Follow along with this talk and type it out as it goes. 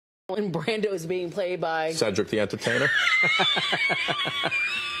And Brando is being played by Cedric the Entertainer.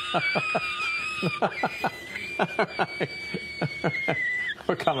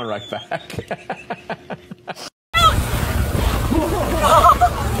 We're coming right back.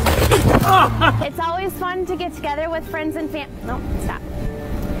 It's always fun to get together with friends and no, stop.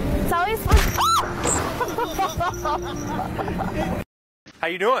 It's always fun. How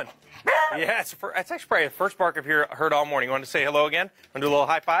you doing? Yeah, it's actually probably the first bark I've heard all morning. You want to say hello again? Want to do a little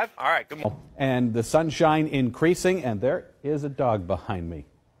high five? All right, good morning. And the sunshine increasing, and there is a dog behind me.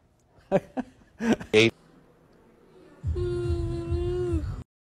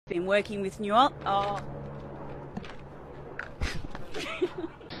 Been working with New York. Well,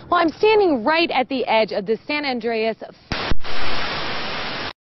 I'm standing right at the edge of the San Andreas.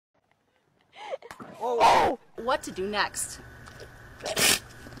 Oh, what to do next?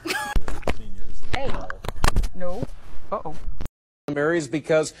 Hey. No. Uh-oh. Marys,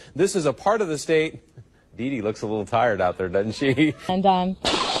 because this is a part of the state. Dee Dee looks a little tired out there, doesn't she? And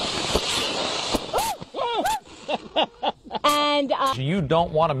You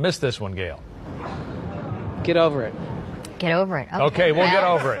don't want to miss this one, Gail. Get over it. Get over it. Okay, we'll get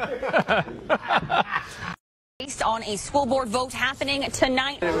over it. Based on a school board vote happening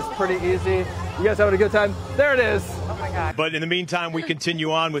tonight. It was pretty easy. You guys having a good time? There it is. Oh my God. But in the meantime, we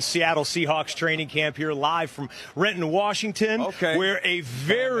continue on with Seattle Seahawks training camp here live from Renton, Washington, where a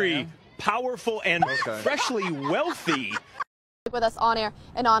very powerful and freshly wealthy with us on air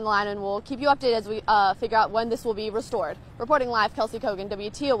and online, and we'll keep you updated as we figure out when this will be restored. Reporting live, Kelsey Kogan,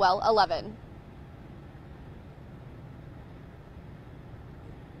 WTOL 11.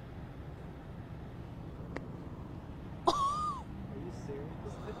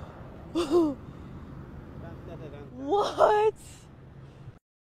 What?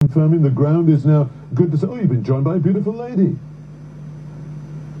 Confirming the ground is now good to say. Oh, you've been joined by a beautiful lady.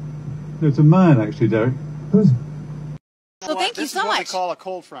 It's a man, actually, Derek. Who's? So thank you so much. This is what they call a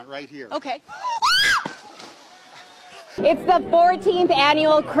cold front right here. Okay. it's the 14th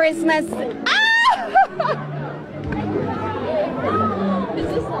annual Christmas. Is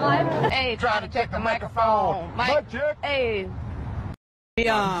this live? Hey, trying to check the microphone. Mike, Hey.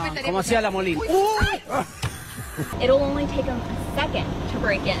 como hacía la Molina. It'll only take them a second to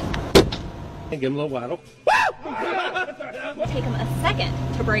break in. Give him a little waddle. Take them a second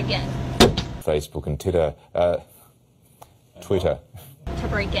to break in. Facebook and Twitter. To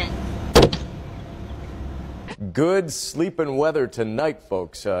break in. Good sleeping weather tonight,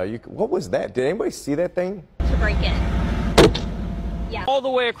 folks. What was that? Did anybody see that thing? To break in. Yeah. All the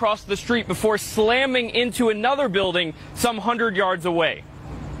way across the street before slamming into another building some 100 yards away.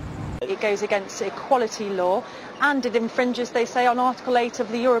 It goes against equality law, and it infringes, they say, on Article 8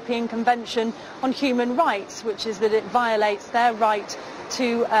 of the European Convention on Human Rights, which is that it violates their right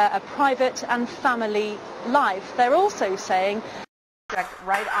to a private and family life. They're also saying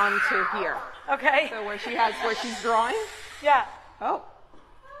Right onto here. okay. So where she's drawing? Yeah. Oh,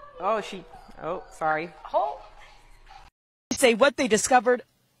 sorry. Say what they discovered.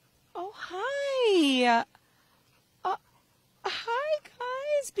 Oh, hi. Hi,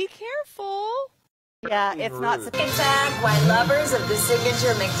 guys. Be careful. Yeah, it's not. Tag why lovers of the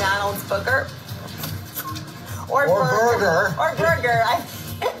signature McDonald's burger or burger.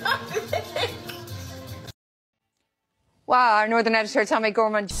 Wow, our northern editor Tommy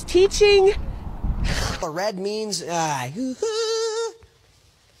Gorman It's teaching. The red means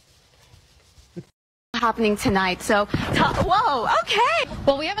Happening tonight, so whoa, okay.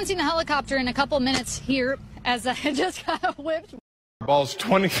 Well, we haven't seen a helicopter in a couple minutes here as I just got whipped. Ball's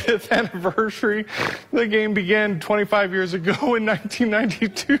 25th anniversary. The game began 25 years ago in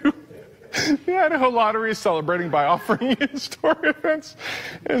 1992. The Idaho Lottery is celebrating by offering in-store events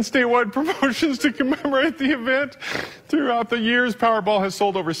and statewide promotions to commemorate the event. Throughout the years, Powerball has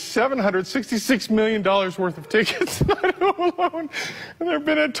sold over $766 million worth of tickets in Idaho alone. And there have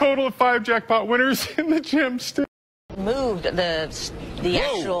been a total of 5 jackpot winners in the gem state. Moved the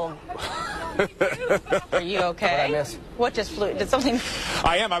actual. Are you okay? What I miss? What just flew? Did something?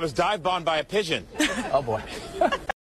 I am. I was dive bombed by a pigeon. Oh boy.